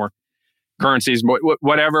collectibles, more currencies,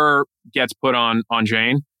 whatever gets put on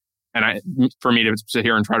chain. And for me to sit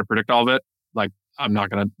here and try to predict all of it, like, I'm not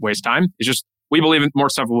going to waste time. It's just, we believe more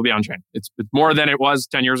stuff will be on chain. It's more than it was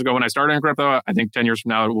 10 years ago when I started in crypto. I think 10 years from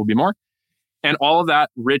now, it will be more. And all of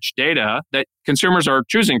that rich data that consumers are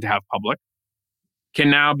choosing to have public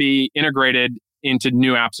can now be integrated into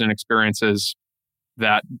new apps and experiences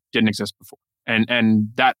that didn't exist before. And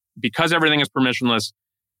that, because everything is permissionless,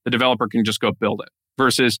 the developer can just go build it.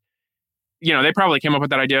 Versus, they probably came up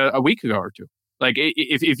with that idea a week ago or two. Like,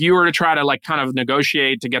 if you were to try to like kind of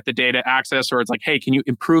negotiate to get the data access, or it's like, hey, can you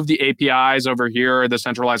improve the APIs over here, the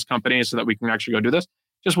centralized companies, so that we can actually go do this?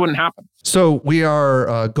 Just wouldn't happen. So we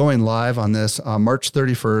are going live on this March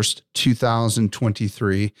 31st,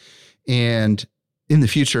 2023. And in the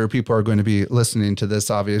future, people are going to be listening to this,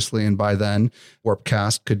 obviously. And by then,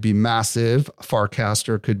 Warpcast could be massive.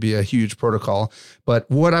 Farcaster could be a huge protocol. But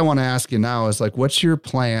what I want to ask you now is, like, what's your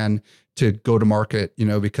plan to go to market?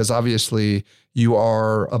 Because obviously you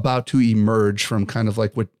are about to emerge from kind of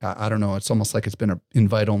like what, I don't know, it's almost like it's been an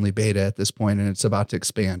invite-only beta at this point, and it's about to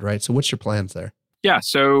expand, right? So what's your plans there? Yeah,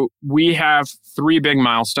 so we have 3 big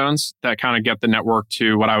milestones that kind of get the network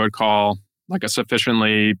to what I would call like a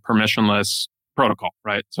sufficiently permissionless protocol,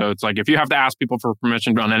 right? So it's like, if you have to ask people for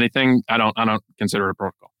permission on anything, I don't consider it a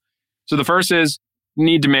protocol. So the first is,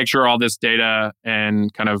 need to make sure all this data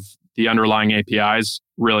and kind of the underlying APIs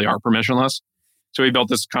really are permissionless. So we built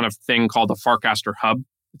this kind of thing called the Farcaster Hub.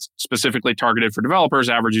 It's specifically targeted for developers.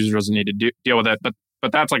 Average user doesn't need to deal with it,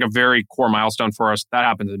 but that's like a very core milestone for us. That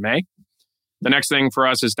happens in May. The next thing for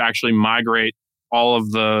us is to actually migrate all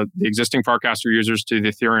of the existing Farcaster users to the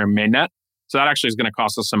Ethereum mainnet. So that actually is going to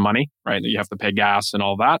cost us some money, right? You have to pay gas and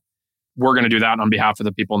all that. We're going to do that on behalf of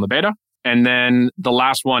the people in the beta. And then the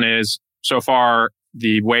last one is, so far,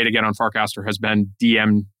 the way to get on Farcaster has been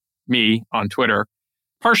DM me on Twitter,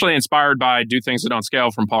 partially inspired by Do Things That Don't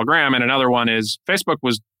Scale from Paul Graham. And another one is Facebook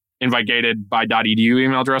was invite-gated by .edu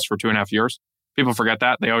email address for 2.5 years. People forget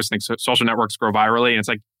that. They always think social networks grow virally. And it's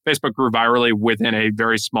like Facebook grew virally within a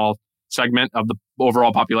very small segment of the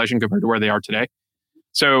overall population compared to where they are today.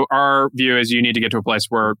 So our view is you need to get to a place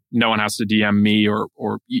where no one has to DM me,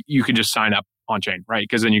 or you can just sign up on chain, right?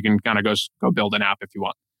 Because then you can kind of go build an app if you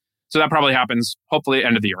want. So that probably happens hopefully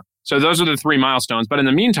end of the year. So those are the 3 milestones. But in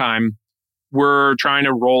the meantime, we're trying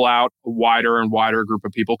to roll out a wider and wider group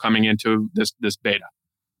of people coming into this beta.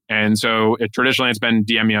 And so traditionally it's been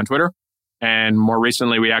DM me on Twitter. And more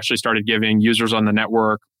recently, we actually started giving users on the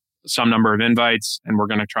network some number of invites. And we're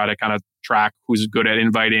going to try to kind of track who's good at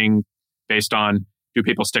inviting based on, do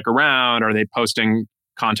people stick around? Are they posting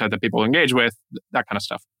content that people engage with? That kind of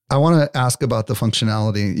stuff. I want to ask about the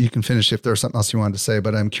functionality. You can finish if there's something else you wanted to say,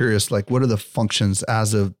 but I'm curious, like, what are the functions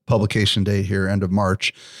as of publication day here, end of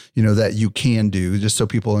March, that you can do, just so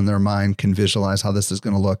people in their mind can visualize how this is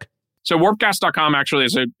going to look? So warpcast.com actually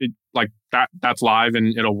is that's live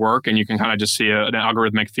and it'll work. And you can kind of just see an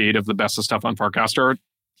algorithmic feed of the best of stuff on Farcaster. It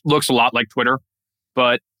looks a lot like Twitter,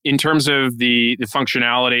 but in terms of the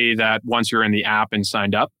functionality that once you're in the app and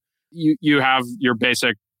signed up, you have your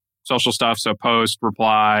basic social stuff. So post,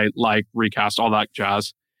 reply, like, recast, all that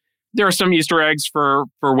jazz. There are some Easter eggs for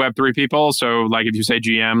Web3 people. So like if you say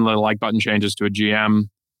GM, the like button changes to a GM.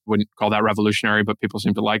 Wouldn't call that revolutionary, but people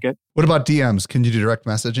seem to like it. What about DMs? Can you do direct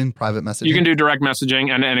messaging, private messaging? You can do direct messaging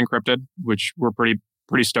and encrypted, which we're pretty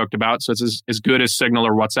stoked about. So it's as good as Signal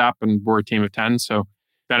or WhatsApp, and we're a team of 10. So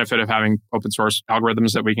benefit of having open source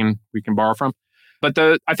algorithms that we can borrow from. But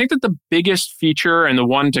I think that the biggest feature and the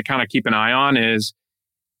one to kind of keep an eye on is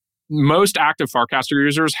most active Farcaster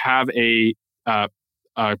users have a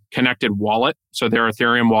connected wallet. So their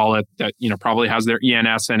Ethereum wallet that, probably has their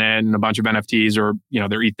ENS in it and a bunch of NFTs or,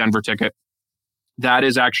 their ETH Denver ticket. That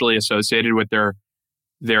is actually associated with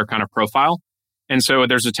their kind of profile. And so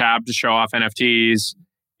there's a tab to show off NFTs.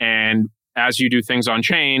 And as you do things on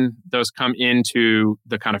chain, those come into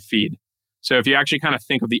the kind of feed. So if you actually kind of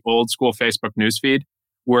think of the old school Facebook newsfeed,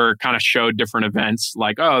 where it kind of showed different events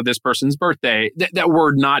like, oh, this person's birthday, that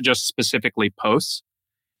were not just specifically posts,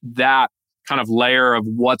 that kind of layer of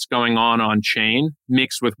what's going on chain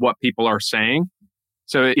mixed with what people are saying.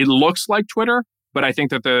 So it looks like Twitter, but I think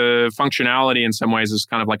that the functionality in some ways is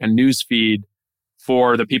kind of like a news feed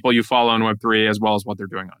for the people you follow in Web3 as well as what they're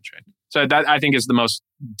doing on chain. So that I think is the most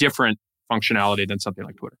different functionality than something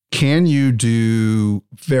like Twitter. Can you do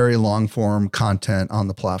very long form content on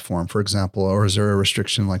the platform, for example, or is there a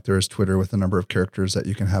restriction like there is Twitter with the number of characters that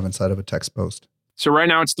you can have inside of a text post? So right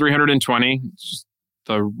now it's 320. It's just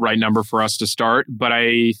the right number for us to start. But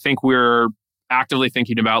I think we're actively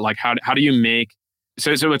thinking about like how do you make...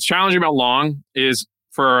 So what's challenging about long is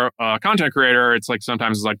for a content creator, it's like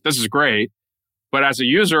sometimes it's like, this is great. But as a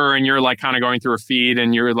user and you're like kind of going through a feed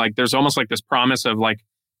and you're like, there's almost like this promise of like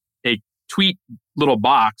a tweet little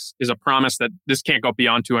box is a promise that this can't go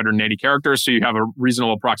beyond 280 characters. So you have a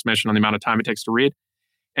reasonable approximation on the amount of time it takes to read.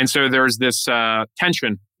 And so there's this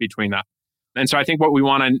tension between that. And so I think what we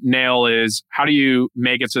want to nail is how do you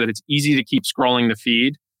make it so that it's easy to keep scrolling the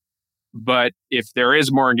feed? But if there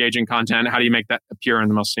is more engaging content, how do you make that appear in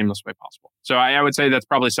the most seamless way possible? So I would say that's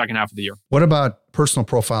probably second half of the year. What about personal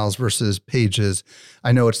profiles versus pages?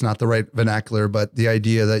 I know it's not the right vernacular, but the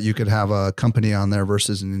idea that you could have a company on there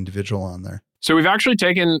versus an individual on there. So we've actually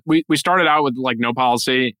we started out with like no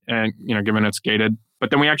policy and, given it's gated, but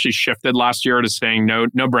then we actually shifted last year to saying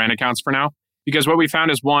no brand accounts for now. Because what we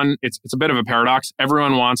found is one, it's a bit of a paradox.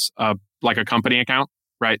 Everyone wants like a company account,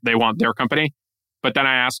 right? They want their company. But then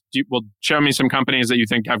I asked, show me some companies that you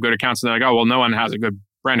think have good accounts. And they're like, oh, well, no one has a good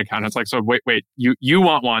brand account. It's like, so wait, you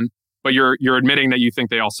want one, but you're admitting that you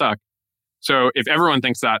think they all suck. So if everyone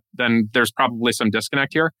thinks that, then there's probably some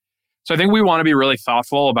disconnect here. So I think we want to be really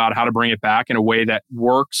thoughtful about how to bring it back in a way that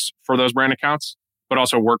works for those brand accounts, but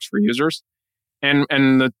also works for users. And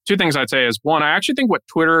the two things I'd say is, one, I actually think what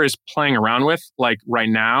Twitter is playing around with, like right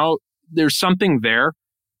now, there's something there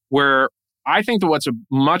where I think that what's a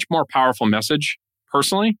much more powerful message,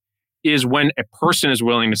 personally, is when a person is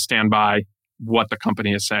willing to stand by what the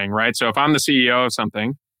company is saying, right? So if I'm the CEO of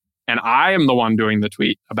something and I am the one doing the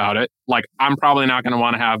tweet about it, like I'm probably not going to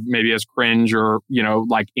want to have maybe as cringe or,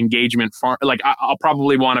 like engagement. I'll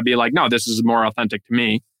probably want to be like, no, this is more authentic to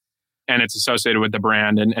me. And it's associated with the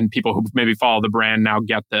brand and people who maybe follow the brand now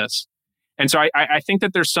get this. And so I think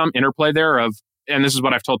that there's some interplay there of, and this is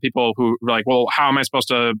what I've told people who are like, well, how am I supposed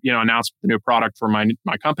to, announce the new product for my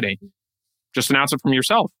company? Just announce it from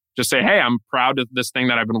yourself. Just say, hey, I'm proud of this thing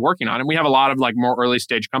that I've been working on. And we have a lot of like more early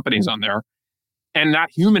stage companies on there. And that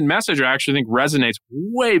human message, I actually think resonates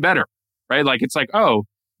way better, right? Like, it's like, oh,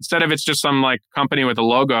 instead of it's just some like company with a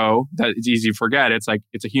logo that is easy to forget, it's like,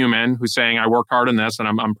 it's a human who's saying, I work hard on this and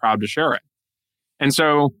I'm proud to share it. And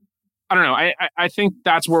so, I don't know. I think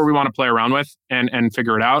that's where we want to play around with and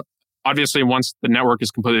figure it out. Obviously, once the network is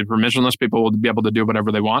completely permissionless, people will be able to do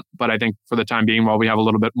whatever they want. But I think for the time being, while we have a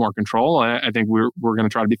little bit more control, I think we're going to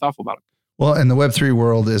try to be thoughtful about it. Well, and the Web3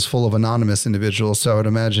 world is full of anonymous individuals. So I would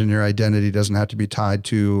imagine your identity doesn't have to be tied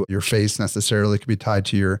to your face necessarily. It could be tied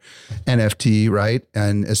to your NFT, right?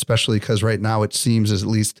 And especially because right now it seems, as at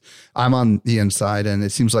least I'm on the inside, and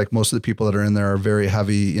it seems like most of the people that are in there are very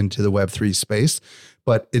heavy into the Web3 space.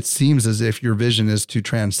 But it seems as if your vision is to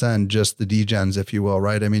transcend just the degens, if you will,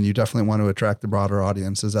 right? I mean, you definitely want to attract the broader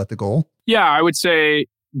audience. Is that the goal? Yeah, I would say,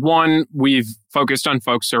 one, we've focused on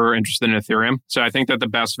folks who are interested in Ethereum. So I think that the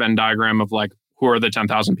best Venn diagram of like, who are the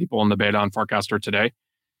 10,000 people in the beta on Farcaster today?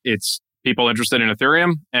 It's people interested in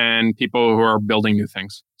Ethereum and people who are building new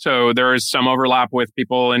things. So there is some overlap with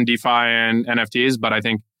people in DeFi and NFTs, but I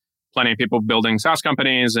think plenty of people building SaaS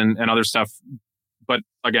companies and other stuff, but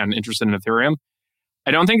again, interested in Ethereum. I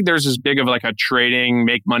don't think there's as big of like a trading,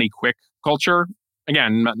 make money quick culture.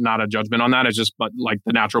 Again, not a judgment on that. It's just but like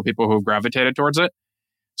the natural people who have gravitated towards it.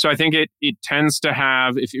 So I think it tends to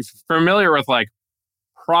have, if you're familiar with like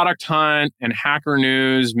product hunt and hacker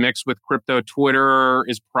news mixed with crypto Twitter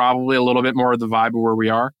is probably a little bit more of the vibe of where we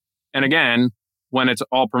are. And again, when it's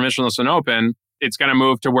all permissionless and open, it's going to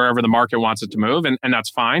move to wherever the market wants it to move. And that's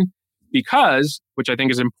fine because, which I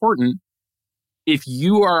think is important, if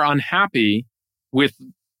you are unhappy with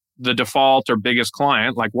the default or biggest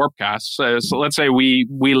client like Warpcast, so let's say we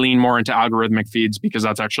lean more into algorithmic feeds because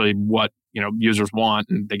that's actually what users want,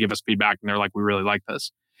 and they give us feedback and they're like, we really like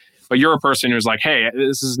this. But you're a person who's like, hey,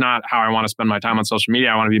 this is not how I want to spend my time on social media.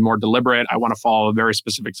 I want to be more deliberate. I want to follow a very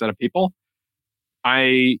specific set of people.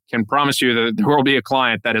 I can promise you that there will be a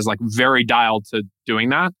client that is like very dialed to doing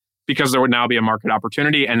that because there would now be a market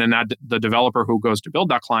opportunity. And then the developer who goes to build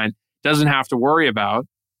that client doesn't have to worry about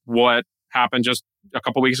what happened just a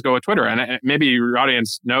couple weeks ago with Twitter. And maybe your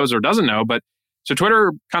audience knows or doesn't know, but so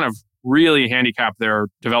Twitter kind of really handicapped their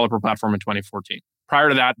developer platform in 2014. Prior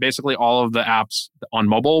to that, basically all of the apps on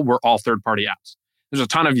mobile were all third-party apps. There's a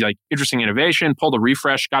ton of like interesting innovation. Pull the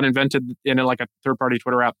refresh got invented in like a third-party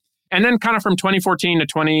Twitter app. And then kind of from 2014 to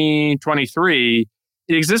 2023,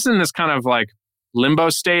 it existed in this kind of like limbo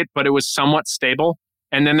state, but it was somewhat stable.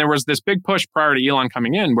 And then there was this big push prior to Elon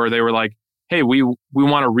coming in where they were like, hey, we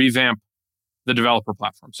want to revamp the developer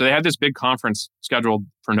platform. So they had this big conference scheduled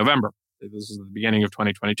for November. This is the beginning of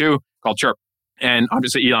 2022 called Chirp. And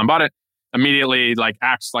obviously Elon bought it, immediately like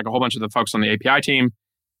axed like a whole bunch of the folks on the API team.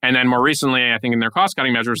 And then more recently, I think in their cost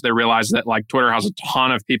cutting measures, they realized that like Twitter has a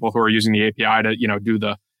ton of people who are using the API to, do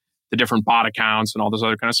the different bot accounts and all this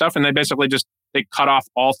other kind of stuff. And they basically they cut off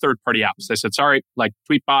all third-party apps. They said, sorry, like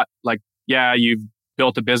Tweetbot, like, yeah, you've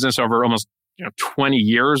built a business over almost 20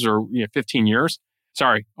 years or 15 years.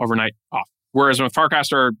 Sorry, overnight off. Whereas with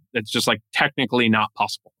Farcaster, it's just like technically not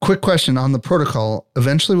possible. Quick question on the protocol.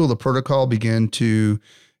 Eventually, will the protocol begin to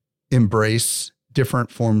embrace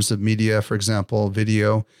different forms of media? For example,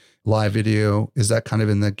 video, live video. Is that kind of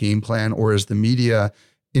in the game plan, or is the media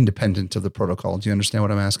independent of the protocol? Do you understand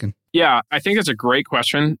what I'm asking? Yeah, I think it's a great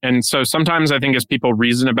question. And so sometimes I think as people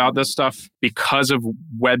reason about this stuff, because of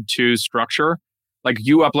Web 2 structure, like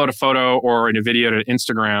you upload a photo or a video to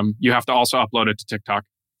Instagram, you have to also upload it to TikTok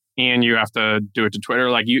and you have to do it to Twitter.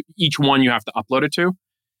 Like each one you have to upload it to.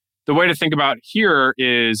 The way to think about here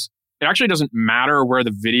is it actually doesn't matter where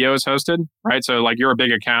the video is hosted, right? So like you're a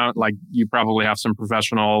big account, like you probably have some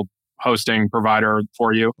professional hosting provider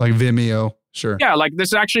for you. Like Vimeo. Sure. Yeah, like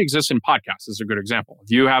this actually exists in podcasts is a good example.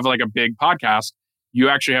 If you have like a big podcast, you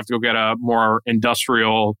actually have to go get a more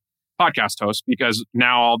industrial podcast host because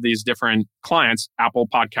now all these different clients, Apple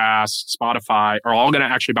Podcasts, Spotify, are all going to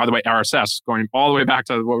actually, by the way, RSS, going all the way back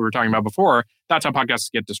to what we were talking about before, that's how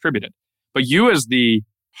podcasts get distributed. But you as the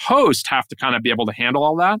host have to kind of be able to handle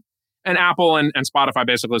all that. And Apple and Spotify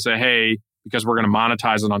basically say, hey, because we're going to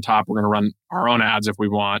monetize it on top, we're going to run our own ads if we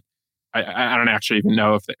want. I don't actually even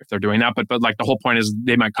know if they're doing that, but like the whole point is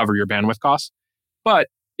they might cover your bandwidth costs. But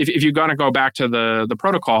if you're going to go back to the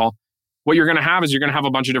protocol, what you're going to have is you're going to have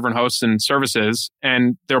a bunch of different hosts and services,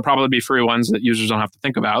 and there'll probably be free ones that users don't have to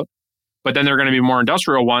think about. But then there are going to be more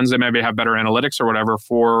industrial ones that maybe have better analytics or whatever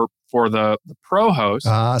for the pro host.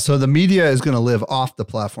 So the media is going to live off the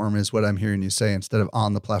platform is what I'm hearing you say, instead of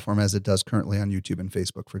on the platform as it does currently on YouTube and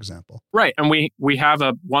Facebook, for example. Right. And we have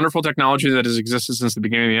a wonderful technology that has existed since the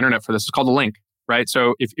beginning of the internet for this. It's called a link, right?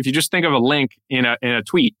 So if you just think of a link in a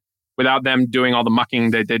tweet without them doing all the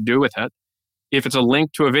mucking that they do with it, if it's a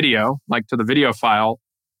link to a video, like to the video file,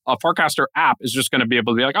 a Farcaster app is just going to be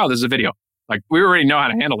able to be like, oh, this is a video. Like we already know how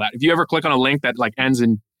to handle that. If you ever click on a link that like ends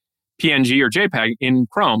in PNG or JPEG in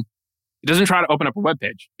Chrome, it doesn't try to open up a web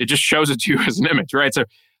page. It just shows it to you as an image, right? So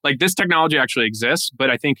like this technology actually exists, but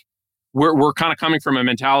I think we're kind of coming from a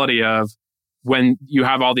mentality of when you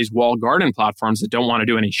have all these walled garden platforms that don't want to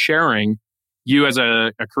do any sharing, you as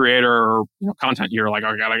a creator or content, you're like, oh,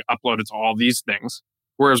 I got to upload it to all these things.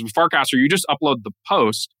 Whereas with Farcaster, you just upload the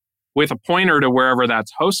post with a pointer to wherever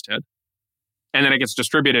that's hosted, and then it gets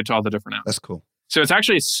distributed to all the different apps. That's cool. So it's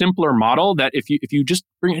actually a simpler model that if you just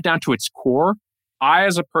bring it down to its core, I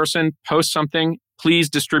as a person post something, please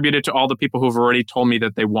distribute it to all the people who've already told me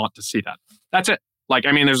that they want to see that. That's it. Like,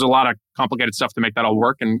 I mean, there's a lot of complicated stuff to make that all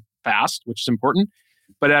work and fast, which is important.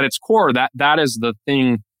 But at its core, that is the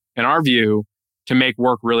thing, in our view, to make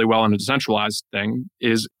work really well in a decentralized thing,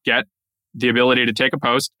 is get the ability to take a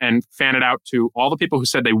post and fan it out to all the people who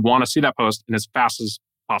said they want to see that post and as fast as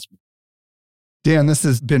possible. Dan, this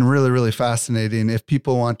has been really, really fascinating. If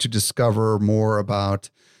people want to discover more about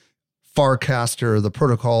Farcaster, the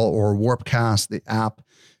protocol, or Warpcast, the app,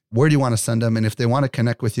 where do you want to send them? And if they want to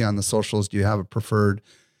connect with you on the socials, do you have a preferred,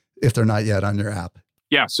 if they're not yet on your app?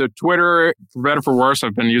 Yeah, so Twitter, for better or for worse,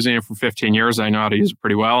 I've been using it for 15 years. I know how to use it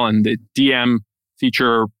pretty well. And the DM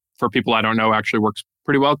feature for people I don't know actually works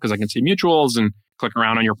pretty well because I can see mutuals and click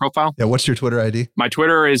around on your profile. Yeah. What's your Twitter ID? My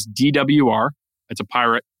Twitter is DWR. It's a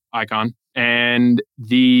pirate icon. And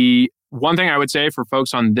the one thing I would say for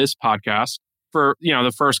folks on this podcast, for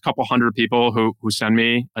the first couple hundred people who send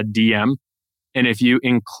me a DM, and if you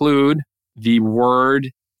include the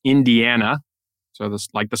word Indiana, so this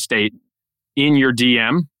like the state, in your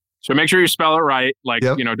DM, so make sure you spell it right. Like,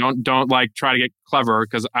 don't like try to get clever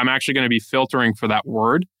because I'm actually going to be filtering for that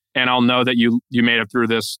word. And I'll know that you made it through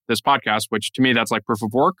this podcast, which to me, that's like proof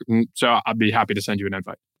of work. And so I'd be happy to send you an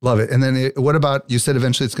invite. Love it. And then what about, you said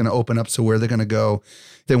eventually it's going to open up. So where they're going to go,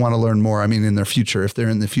 if they want to learn more. I mean, in their future, if they're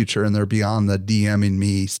in the future and they're beyond the DMing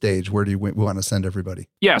me stage, where do you want to send everybody?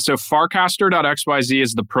 Yeah. So Farcaster.xyz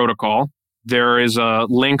is the protocol. There is a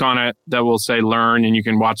link on it that will say learn, and you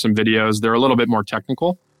can watch some videos. They're a little bit more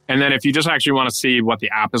technical. And then if you just actually want to see what the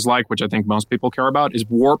app is like, which I think most people care about, is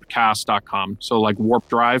warpcast.com. So like warp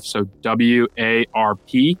drive. So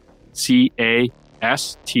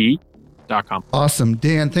WARPCAST.com. Awesome.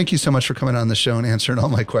 Dan, thank you so much for coming on the show and answering all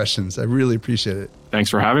my questions. I really appreciate it. Thanks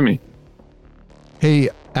for having me. Hey,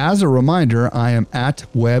 as a reminder, I am at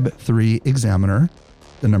Web3 Examiner,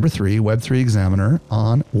 the number 3, Web3 Examiner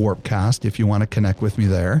on Warpcast if you want to connect with me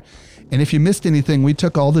there. And if you missed anything, we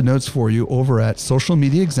took all the notes for you over at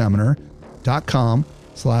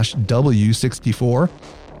socialmediaexaminer.com/W64.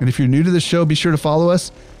 And if you're new to the show, be sure to follow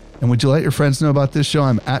us. And would you let your friends know about this show?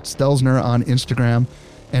 I'm at Stelzner on Instagram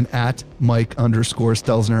and at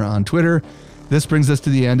Mike_Stelzner on Twitter. This brings us to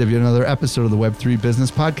the end of yet another episode of the Web3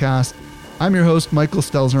 Business Podcast. I'm your host, Michael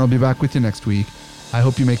Stelzner. I'll be back with you next week. I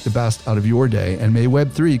hope you make the best out of your day, and may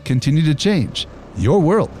Web3 continue to change your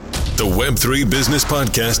world. The Web3 Business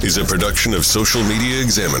Podcast is a production of Social Media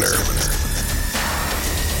Examiner.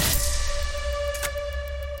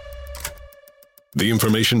 The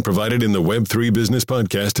information provided in the Web3 Business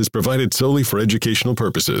Podcast is provided solely for educational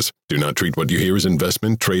purposes. Do not treat what you hear as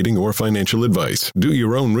investment, trading, or financial advice. Do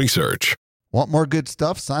your own research. Want more good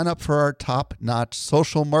stuff? Sign up for our top-notch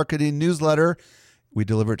social marketing newsletter. We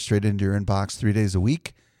deliver it straight into your inbox 3 days a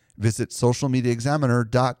week. Visit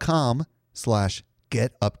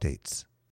socialmediaexaminer.com/get updates.